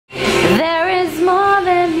There is more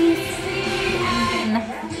than these.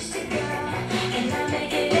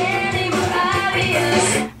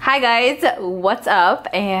 Hi guys, what's up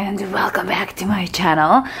and welcome back to my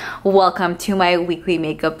channel. Welcome to my weekly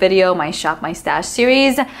makeup video, my Shop My Stash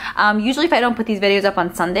series. Usually if I don't put these videos up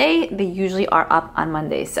on Sunday, they usually are up on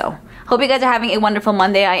Monday. So hope you guys are having a wonderful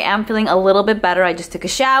Monday. I am feeling a little bit better. I just took a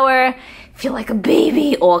shower, feel like a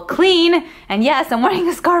baby, all clean. And yes, I'm wearing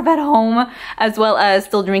a scarf at home as well as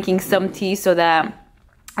still drinking some tea so that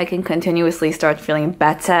I can continuously start feeling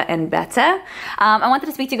better and better. I wanted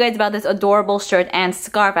to speak to you guys about this adorable shirt and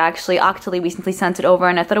scarf. Actually, Octoly recently sent it over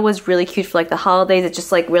and I thought it was really cute for like the holidays. It's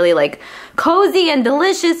just like really like cozy and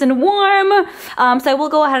delicious and warm. So I will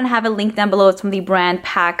go ahead and have a link down below. It's from the brand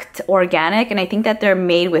Pact Organic and I think that they're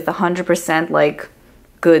made with 100% like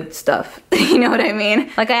good stuff. You know what I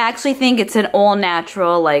mean? Like I actually think it's an all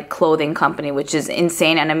natural like clothing company, which is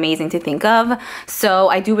insane and amazing to think of. So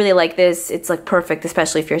I do really like this. It's like perfect,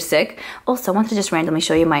 especially if you're sick. Also, I want to just randomly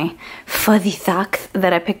show you my fuzzy socks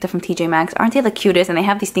that I picked up from TJ Maxx. Aren't they the cutest? And they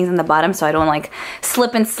have these things on the bottom so I don't like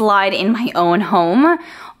slip and slide in my own home.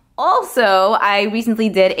 Also, I recently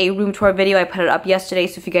did a room tour video. I put it up yesterday,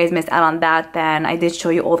 so if you guys missed out on that, then I did show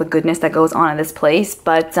you all the goodness that goes on in this place.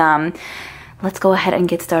 But let's go ahead and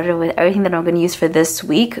get started with everything that I'm going to use for this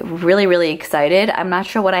week. Really excited. I'm not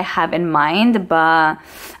sure what I have in mind, but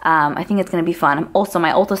I think it's going to be fun. Also,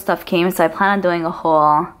 my Ulta stuff came, so I plan on doing a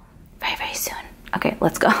haul very soon. Okay,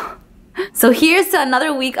 let's go. So here's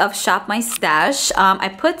another week of Shop My Stash. I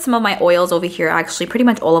put some of my oils over here, actually pretty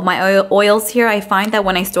much all of my oils here. I find that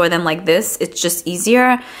when I store them like this, it's just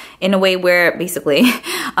easier in a way where basically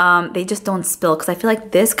they just don't spill, because I feel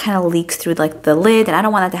like this kind of leaks through like the lid and I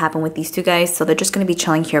don't want that to happen with these two guys, so they're just going to be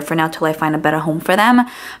chilling here for now till I find a better home for them.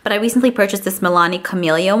 But I recently purchased this Milani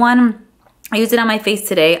Camellia one. I used it on my face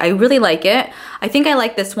today. I really like it. I think I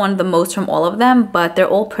like this one the most from all of them, but they're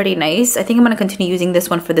all pretty nice. I think I'm going to continue using this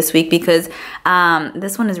one for this week because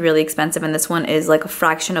this one is really expensive and this one is like a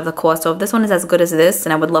fraction of the cost. So if this one is as good as this,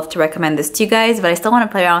 then I would love to recommend this to you guys, but I still want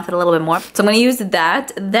to play around with it a little bit more. So I'm going to use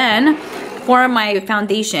that. Then for my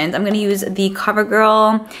foundations, I'm going to use the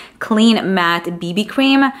CoverGirl Clean Matte BB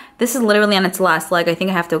Cream. This is literally on its last leg. I think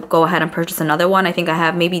I have to go ahead and purchase another one. I think I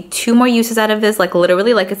have maybe 2 more uses out of this. Like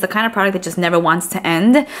literally, like it's the kind of product that just never wants to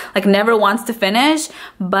end. Like never wants to finish.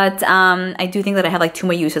 But I do think that I have like 2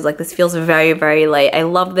 more uses. Like this feels very light. I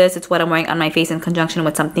love this. It's what I'm wearing on my face in conjunction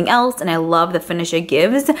with something else. And I love the finish it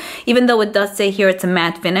gives. Even though it does say here it's a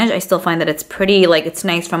matte finish, I still find that it's pretty, like it's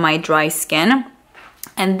nice for my dry skin.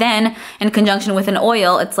 And then in conjunction with an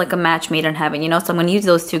oil, it's like a match made in heaven, you know? So I'm going to use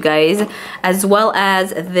those two guys, as well as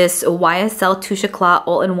this YSL Touche Eclat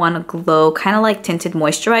All-in-One Glow, kind of like tinted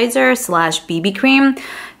moisturizer slash BB cream.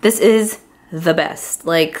 This is the best.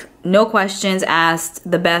 Like, no questions asked,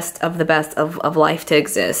 the best of life to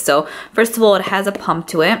exist. So first of all, it has a pump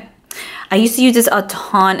to it. I used to use this a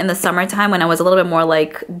ton in the summertime when I was a little bit more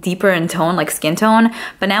like deeper in tone, like skin tone,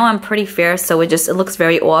 but now I'm pretty fair, so it looks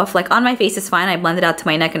very off. Like on my face it's fine, I blend it out to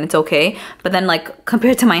my neck and it's okay, but then like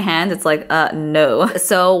compared to my hands, it's like no.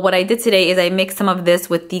 So what I did today is I mixed some of this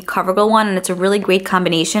with the CoverGirl one, and it's a really great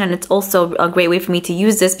combination, and it's also a great way for me to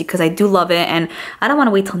use this because I do love it and I don't want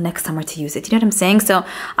to wait till next summer to use it. You know what I'm saying? So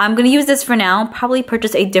I'm gonna use this for now, probably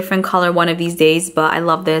purchase a different color one of these days, but I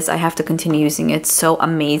love this. I have to continue using it. It's so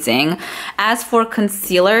amazing. As for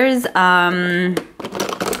concealers, I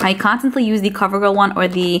constantly use the CoverGirl one or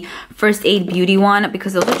the First Aid Beauty one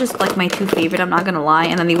because those are just like my 2 favorite, I'm not gonna lie.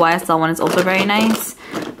 And then the YSL one is also very nice.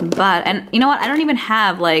 But, and you know what, I don't even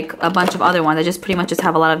have like a bunch of other ones. I just pretty much just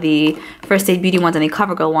have a lot of the First Aid Beauty ones and the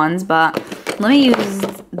CoverGirl ones. But let me use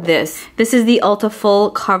this. This is the Ulta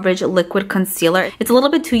Full Coverage Liquid Concealer. It's a little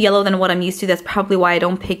bit too yellow than what I'm used to. That's probably why I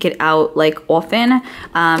don't pick it out like often.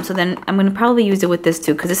 So then I'm gonna probably use it with this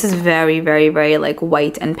too, because this is very like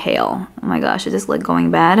white and pale. Oh my gosh, is this like going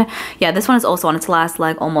bad? Yeah, this one is also on its last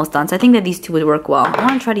leg, almost done. So I think that these two would work well. I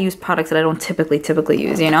want to try to use products that I don't typically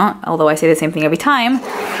use, you know? Although I say the same thing every time.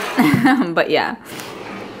 But yeah.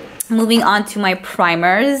 Moving on to my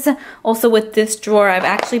primers. Also with this drawer, I've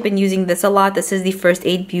actually been using this a lot. This is the First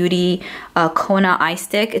Aid Beauty Kona eye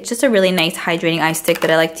stick. It's just a really nice hydrating eye stick that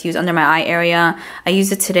I like to use under my eye area. I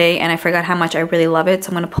used it today and I forgot how much I really love it.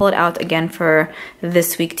 So I'm going to pull it out again for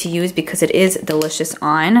this week to use because it is delicious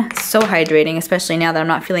on. It's so hydrating, especially now that I'm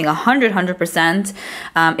not feeling 100%.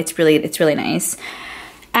 It's really nice.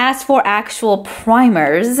 As for actual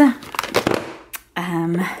primers,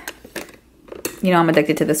 you know I'm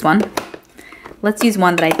addicted to this one. Let's use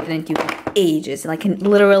one that I didn't use in ages, like in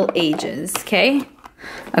literal ages, okay?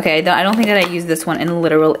 Okay, I don't think that I used this one in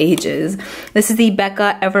literal ages. This is the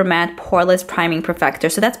Becca Ever Matte Poreless Priming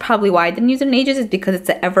Perfector. So that's probably why I didn't use it in ages, is because it's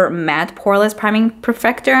the Ever Matte Poreless Priming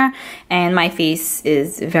Perfector, and my face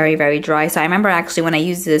is very, very dry. So I remember actually when I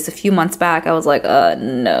used this a few months back, I was like,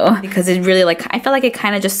 no, because it really, like, I felt like it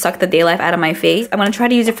kind of just sucked the day life out of my face. I'm gonna try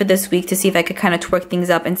to use it for this week to see if I could kind of twerk things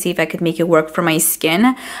up and see if I could make it work for my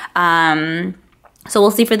skin. So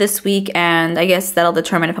we'll see for this week, and I guess that'll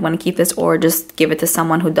determine if I'm going to keep this or just give it to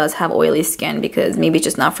someone who does have oily skin, because maybe it's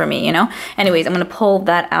just not for me, you know? Anyways, I'm going to pull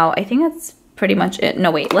that out. I think that's pretty much it.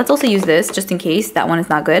 No, wait, let's also use this just in case that one is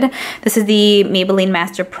not good. This is the Maybelline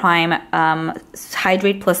Master Prime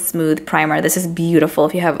Hydrate Plus Smooth Primer. This is beautiful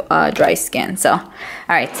if you have dry skin. So, all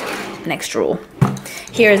right, next rule.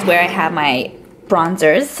 Here is where I have my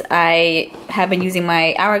bronzers. I have been using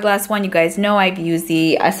my Hourglass one. You guys know I've used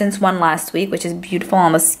the Essence one last week, which is beautiful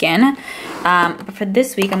on the skin. But for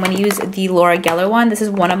this week, I'm going to use the Laura Geller one. This is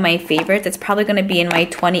one of my favorites. It's probably going to be in my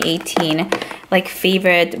 2018 like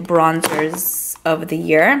favorite bronzers of the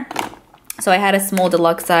year. So I had a small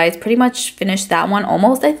deluxe size, pretty much finished that one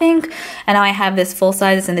almost, I think. And now I have this full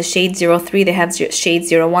size. It's in the shade 03. They have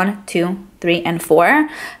shades 01, 2, 3, and 4.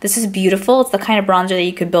 This is beautiful. It's the kind of bronzer that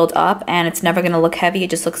you could build up, and it's never going to look heavy. It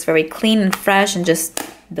just looks very clean and fresh and just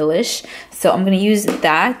delish. So I'm going to use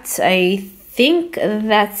that. I think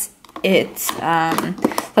that's it.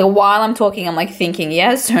 Like while I'm talking, I'm like thinking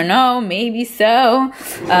yes or no, maybe so.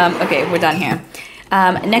 Okay, we're done here.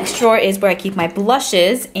 Next drawer is where I keep my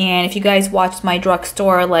blushes, and if you guys watched my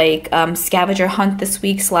drugstore like scavenger hunt this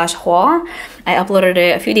week / haul, I uploaded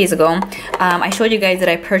it a few days ago. I showed you guys that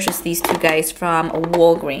I purchased these two guys from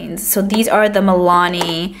Walgreens. So these are the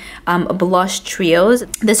Milani blush trios.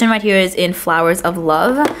 This one right here is in Flowers of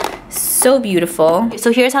Love. So beautiful.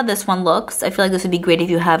 So here's how this one looks. I feel like this would be great if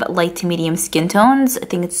you have light to medium skin tones. I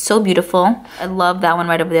think it's so beautiful. I love that one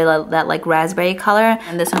right over there, that like raspberry color.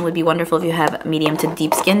 And this one would be wonderful if you have medium to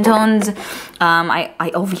deep skin tones.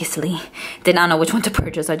 I obviously did not know which one to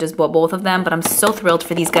purchase. I just bought both of them, but I'm so thrilled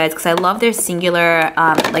for these guys because I love their singular,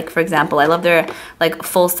 like for example, I love their like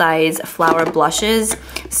full-size flower blushes.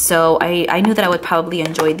 So I knew that I would probably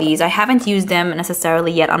enjoy these. I haven't used them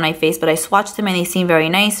necessarily yet on my face, but I swatched them and they seem very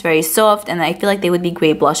nice, very soft, and I feel like they would be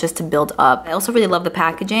great blushes to build up. I also really love the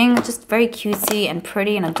packaging. Just very cutesy and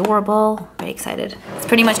pretty and adorable. Very excited. That's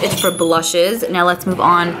pretty much it for blushes. Now let's move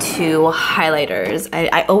on to highlighters.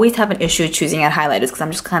 I always have an issue choosing out highlighters because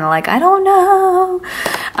I'm just kind of like, I don't know.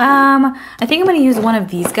 I think I'm going to use one of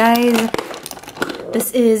these guys.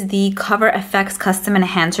 This is the Cover FX Custom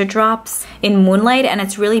Enhancer Drops in Moonlight, and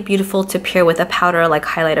it's really beautiful to pair with a powder like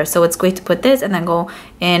highlighter. So it's great to put this and then go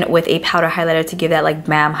in with a powder highlighter to give that like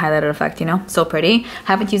bam highlighter effect, you know? So pretty.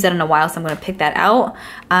 Haven't used that in a while, so I'm gonna pick that out.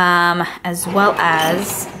 As well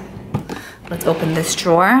as, let's open this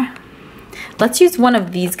drawer. Let's use one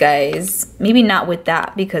of these guys. Maybe not with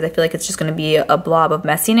that because I feel like it's just going to be a blob of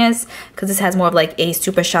messiness because this has more of like a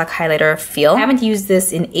Super Shock highlighter feel. I haven't used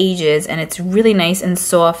this in ages and it's really nice and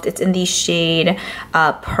soft. It's in the shade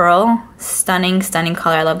Pearl. Stunning, stunning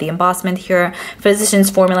color. I love the embossment here.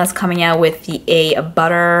 Physicians Formula is coming out with the A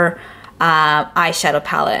Butter eyeshadow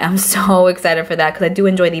palette. I'm so excited for that because I do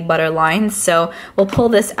enjoy the butter lines. So we'll pull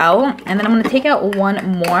this out and then I'm going to take out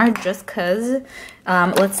one more just because.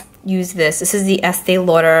 Let's use this. This is the Estee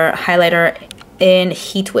Lauder highlighter in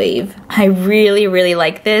Heatwave. I really, really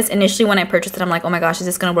like this. Initially when I purchased it, I'm like, oh my gosh, is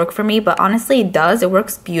this gonna work for me? But honestly, it does. It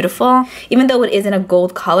works beautiful. Even though it isn't a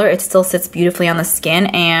gold color, it still sits beautifully on the skin.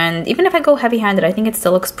 And even if I go heavy-handed, I think it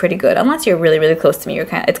still looks pretty good. Unless you're really, really close to me,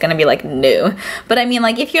 it's gonna be like, no. But I mean,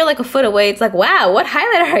 like, if you're like a foot away, it's like, wow, what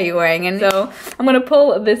highlighter are you wearing? And so I'm gonna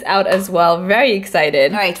pull this out as well. Very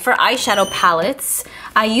excited. All right, for eyeshadow palettes,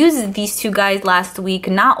 I used these two guys last week.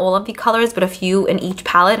 Not all of the colors, but a few in each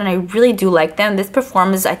palette, and I really do like them. This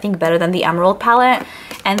performs, I think, better than the Emerald palette.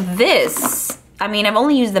 And this, I mean, I've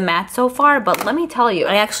only used the matte so far, but let me tell you,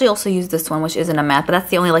 I actually also used this one, which isn't a matte, but that's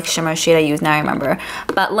the only like shimmer shade I use now, I remember.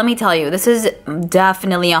 But let me tell you, this is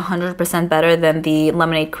definitely 100% better than the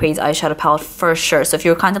Lemonade Craze eyeshadow palette for sure. So if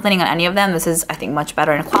you're contemplating on any of them, this is, I think, much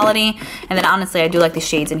better in quality. And then honestly, I do like the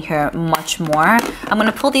shades in here much more. I'm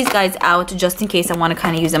gonna pull these guys out just in case I wanna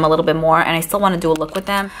kind of use them a little bit more, and I still wanna do a look with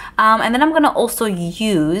them. And then I'm gonna also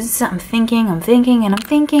use, I'm thinking.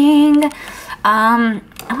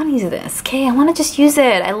 I want to use this, okay? I want to just use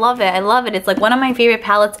it. I love it. I love it. It's like one of my favorite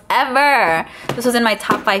palettes ever. This was in my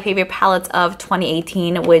top 5 favorite palettes of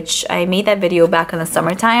 2018, which I made that video back in the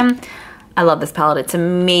summertime. I love this palette. It's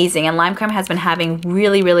amazing. And Lime Crime has been having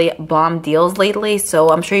really, really bomb deals lately, so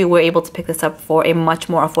I'm sure you were able to pick this up for a much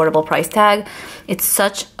more affordable price tag. It's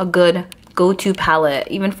such a good go-to palette,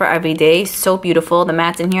 even for everyday. So beautiful. The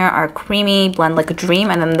mattes in here are creamy, blend like a dream,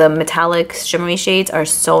 and then the metallic shimmery shades are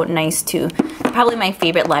so nice too. Probably my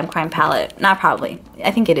favorite Lime Crime palette. Not probably. I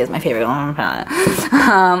think it is my favorite Lime Crime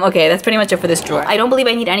palette. Okay, that's pretty much it for this drawer. I don't believe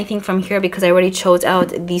I need anything from here because I already chose out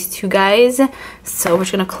these two guys. So we're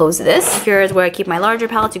just gonna close this. Here is where I keep my larger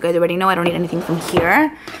palettes. You guys already know I don't need anything from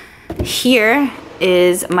here. Here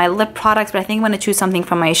is my lip products, but I think I'm gonna choose something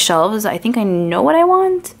from my shelves. I think I know what I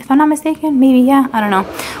want, if I'm not mistaken. Maybe, yeah, I don't know.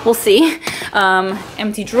 We'll see.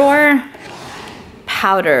 Empty drawer.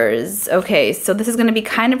 Powders. Okay, so this is gonna be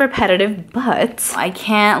kind of repetitive, but I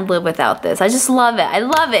can't live without this. I just love it. I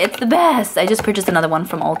love it. It's the best. I just purchased another one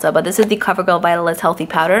from Ulta, but this is the CoverGirl Vitalist Healthy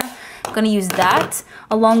Powder. I'm gonna use that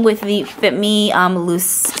along with the Fit Me Loose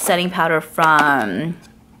Setting Powder from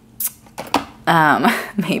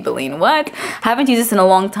Maybelline. What? I haven't used this in a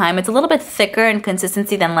long time. It's a little bit thicker in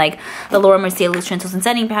consistency than like the Laura Mercier Loose Translucent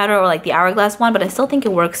Setting Powder or like the Hourglass one, but I still think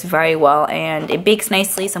it works very well and it bakes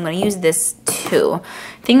nicely, so I'm going to use this too.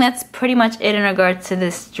 I think that's pretty much it in regards to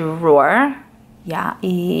this drawer. Yeah.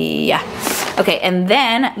 Okay, and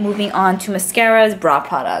then moving on to mascaras, brow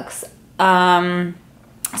products.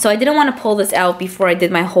 So I didn't want to pull this out before I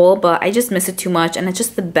did my haul, but I just miss it too much and it's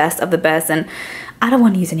just the best of the best and I don't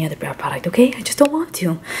want to use any other brow product, okay? I just don't want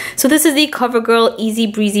to. So this is the CoverGirl Easy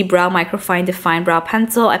Breezy Brow Microfine Define Brow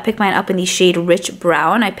Pencil. I picked mine up in the shade Rich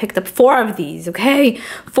Brown. I picked up 4 of these, okay?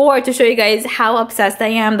 4 to show you guys how obsessed I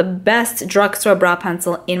am. The best drugstore brow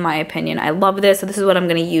pencil in my opinion. I love this, so this is what I'm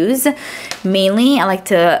going to use. Mainly, I like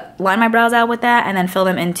to line my brows out with that and then fill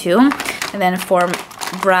them in too. And then for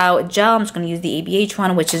brow gel, I'm just going to use the ABH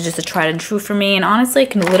one, which is just a tried and true for me, and honestly I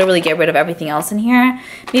can literally get rid of everything else in here.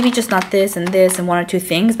 Maybe just not this and 1 or 2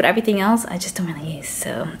 things, but everything else I just don't really use.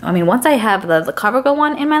 So I mean, once I have the CoverGirl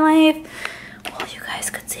one in my life, well, you guys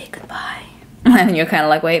could say goodbye. And you're kind of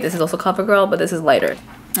like, wait, this is also CoverGirl, but this is lighter.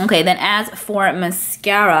 Okay, then as for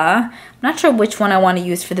mascara, I'm not sure which one I want to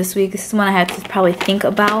use for this week. This is one I had to probably think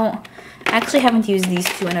about. I actually haven't used these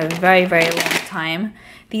two in a very, very long time.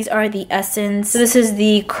 These are the Essence. So this is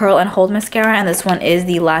the Curl and Hold Mascara, and this one is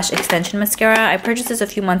the Lash Extension Mascara. I purchased this a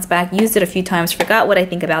few months back, used it a few times, forgot what I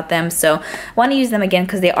think about them, so I want to use them again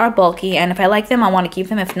because they are bulky, and if I like them, I want to keep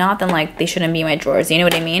them. If not, then like they shouldn't be in my drawers, you know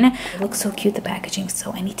what I mean? It looks so cute, the packaging,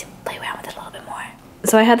 so I need to play around with it a little bit more.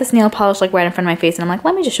 So I had this nail polish like right in front of my face and I'm like,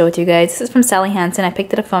 let me just show it to you guys. This is from Sally Hansen. I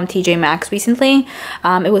picked it up from TJ Maxx recently.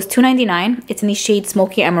 It was $2.99. It's in the shade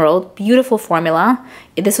Smoky Emerald. Beautiful formula.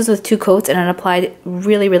 This was with 2 coats and it applied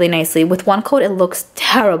really, really nicely. With 1 coat, it looks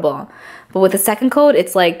terrible. But with the second coat,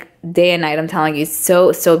 it's like day and night, I'm telling you.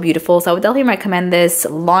 So beautiful. So I would definitely recommend this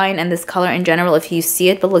line and this color in general if you see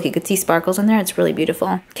it. But look, you could see sparkles in there. It's really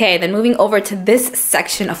beautiful. Okay, then moving over to this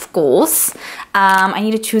section of goals. I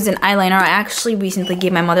need to choose an eyeliner. I actually recently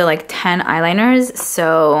gave my mother like 10 eyeliners.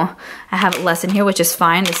 So I have less in here, which is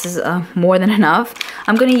fine. This is more than enough.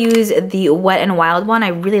 I'm going to use the Wet n Wild one. I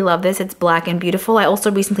really love this. It's black and beautiful. I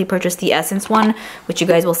also recently purchased the Essence one, which you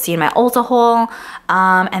guys will see in my Ulta haul.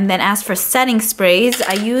 And then as for setting sprays,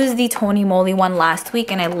 I used the Tony Moly one last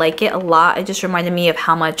week and I like it a lot. It just reminded me of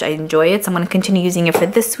how much I enjoy it. So I'm going to continue using it for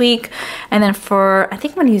this week. And then I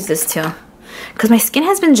think I'm going to use this too, because my skin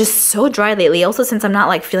has been just so dry lately. Also, since I'm not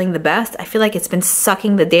like feeling the best, I feel like it's been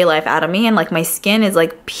sucking the day life out of me and like my skin is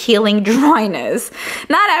like peeling dryness.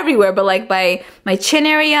 Not everywhere, but like by my chin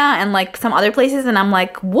area and like some other places, and I'm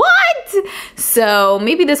like, what? So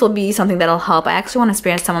maybe this will be something that'll help. I actually want to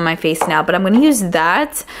spray some on my face now, but I'm going to use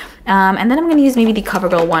that. And then I'm going to use maybe the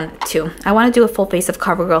CoverGirl one too. I want to do a full face of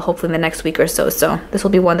CoverGirl hopefully in the next week or so. So this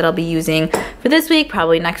will be one that I'll be using for this week,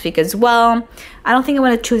 probably next week as well. I don't think I'm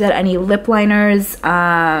going to choose out any lip liners.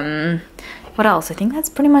 What else? I think that's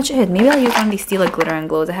pretty much it. Maybe I'll use one of these Stila Glitter and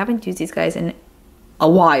Glows. I haven't used these guys in a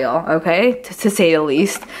while, okay? To say the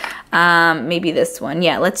least. Maybe this one.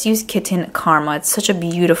 Yeah, let's use Kitten Karma. It's such a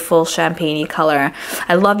beautiful champagne-y color.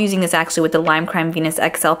 I love using this actually with the Lime Crime Venus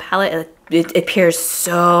XL palette. It pairs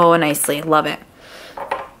so nicely. Love it.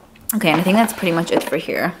 Okay, and I think that's pretty much it for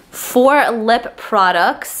here. For lip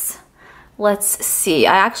products, let's see.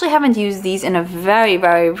 I actually haven't used these in a very,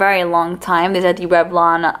 very, very long time. These are the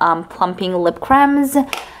Revlon Plumping Lip Creams.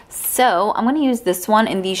 So I'm going to use this one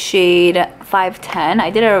in the shade 510. I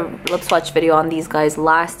did a lip swatch video on these guys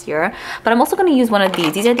last year, but I'm also going to use one of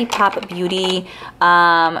these. These are the Pop Beauty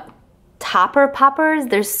Topper Poppers.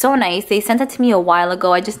 They're so nice. They sent it to me a while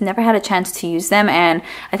ago. I just never had a chance to use them, and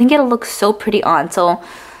I think it'll look so pretty on. So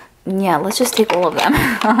yeah, let's just take all of them.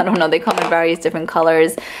 I don't know, they come in various different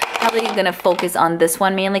colors. Probably gonna focus on this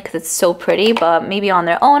one mainly because it's so pretty, but maybe on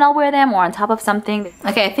their own I'll wear them or on top of something.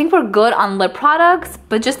 Okay, I think we're good on lip products,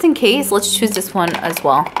 but just in case, let's choose this one as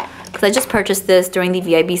well. because I just purchased this during the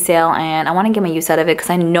VIB sale and I want to get my use out of it because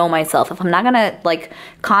I know myself. If I'm not gonna like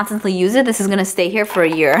constantly use it, this is gonna stay here for a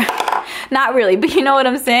year. Not really, but you know what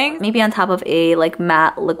I'm saying? Maybe on top of a like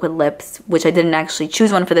matte liquid lips, which I didn't actually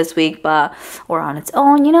choose one for this week, but or on its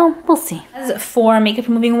own, you know, we'll see. As for makeup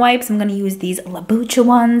removing wipes, I'm gonna use these Labucha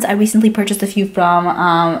ones. I recently purchased a few from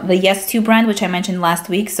the Yes2 brand, which I mentioned last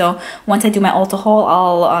week. So once I do my Ulta haul,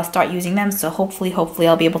 I'll start using them. So hopefully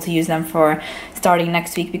I'll be able to use them for starting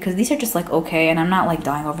next week, because these are just like okay, and I'm not like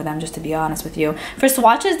dying over them, just to be honest with you. For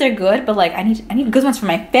swatches, they're good, but like I need good ones for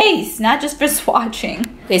my face, not just for swatching.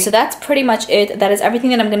 Okay, so that's pretty much it. That is everything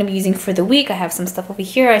that I'm gonna be using for the week. I have some stuff over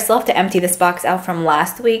here. I still have to empty this box out from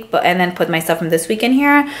last week, and then put my stuff from this week in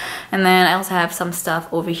here. And then I also have some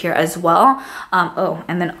stuff over here as well. Oh,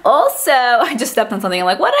 and then also I just stepped on something. I'm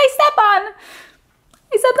like, what did I step on?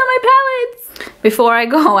 I stepped on my palettes. Before I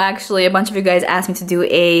go, actually, a bunch of you guys asked me to do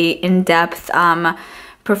a in-depth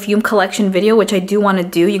perfume collection video, which I do want to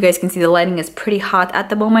do. You guys can see the lighting is pretty hot at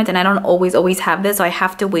the moment, and I don't always have this, so I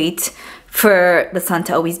have to wait for the sun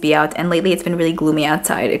to always be out. And lately it's been really gloomy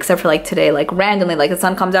outside, except for like today, like randomly, like the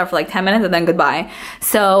sun comes out for like 10 minutes and then goodbye.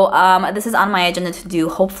 So this is on my agenda to do,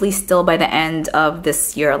 hopefully still by the end of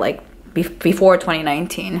this year, like before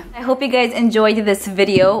 2019. I hope you guys enjoyed this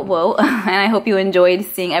video, and I hope you enjoyed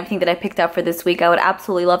seeing everything that I picked up for this week. I would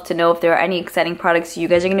absolutely love to know if there are any exciting products you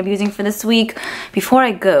guys are going to be using for this week. Before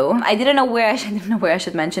I go, I didn't know where I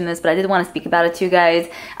should mention this, but I did want to speak about it to you guys.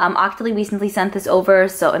 Octoly recently sent this over,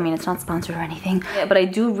 so I mean it's not sponsored or anything, but I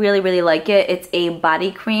do really like it. It's a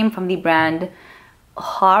body cream from the brand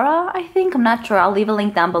Hara, I think. I'm not sure. I'll leave a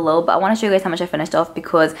link down below, but I want to show you guys how much I finished off,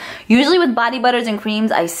 because usually with body butters and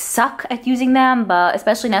creams I suck at using them, but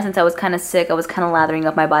especially now since I was kind of sick, I was kind of lathering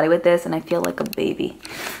up my body with this, and I feel like a baby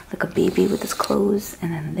with this clothes.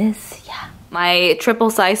 And then this, yeah, my triple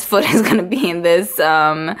size foot is gonna be in this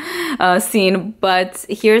scene, but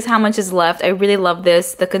here's how much is left. I really love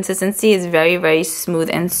this. The consistency is very smooth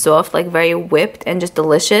and soft, like very whipped and just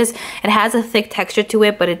delicious. It has a thick texture to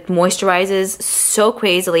it, but it moisturizes so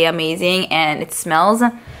crazily amazing, and it smells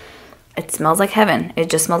like heaven. It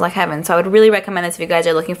just smells like heaven. So I would really recommend this if you guys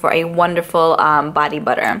are looking for a wonderful body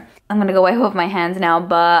butter. I'm gonna go wipe off my hands now,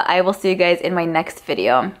 but I will see you guys in my next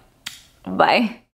video. Bye.